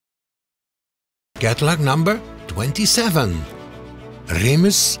Catalog number 27.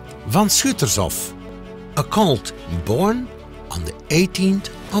 Remus van Schuttershof, a colt born on the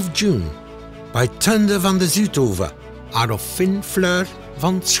 18th of June by Tunde van de Zuidhoeve out of Fleur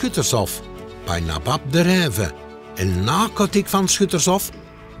van Schuttershof by Nabab de Rêve en Narcotic van Schuttershof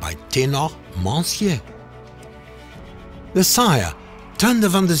by Tenor Mancier. The sire, Tunde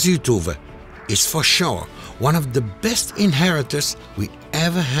van de Zuidhoeve, is for sure one of the best inheritors we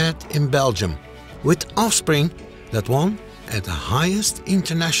ever had in Belgium, with offspring that won at the highest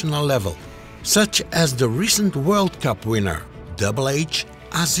international level, such as the recent World Cup winner, Double H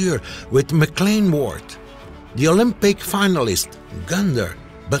Azur with McLean Ward, the Olympic finalist, Gunder,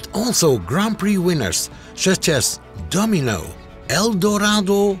 but also Grand Prix winners such as Domino, El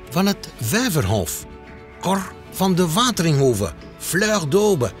Dorado van het Vijverhof, Cor van de Wateringhoeve, Fleur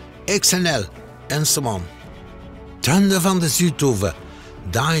d'Aube, XNL, and so on. Tunde van de Zuidhoeve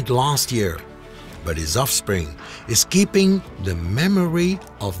died last year, but his offspring is keeping the memory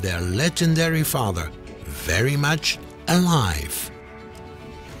of their legendary father very much alive.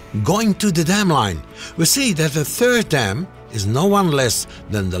 Going to the dam line, we see that the third dam is no one less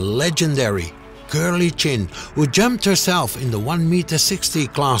than the legendary Curly Chin, who jumped herself in the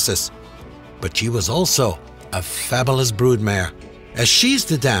 1m60 classes. But she was also a fabulous broodmare, as she's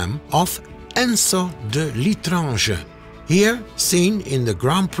the dam of Enzo de Litrange, here seen in the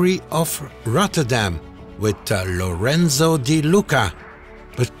Grand Prix of Rotterdam with Lorenzo Di Luca.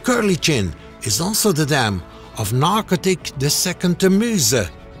 But Curly Chin is also the dam of Narcotic II de Muse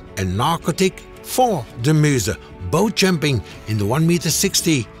and Narcotic IV de Muse, both jumping in the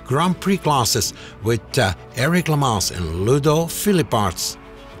 1m60 Grand Prix classes with Eric Lamaze and Ludo Philipparts.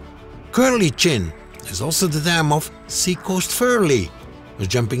 Curly Chin is also the dam of Seacoast Furley, was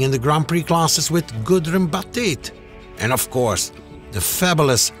jumping in the Grand Prix classes with Gudrun Batet. And of course, the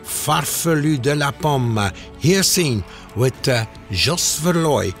fabulous Farfelu de la Pomme, here seen with Jos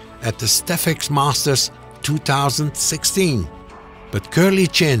Verlooy at the Steffex Masters 2016. But Curly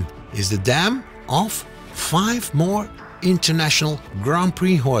Chin is the dam of 5 more international Grand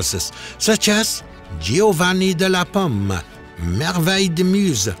Prix horses, such as Giovanni de la Pomme, Merveille de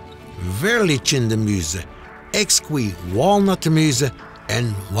Muse, Verlichin de Muse, Exquis Walnut de Muse,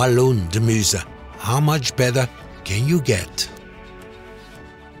 and Walloon de Muse. How much better can you get?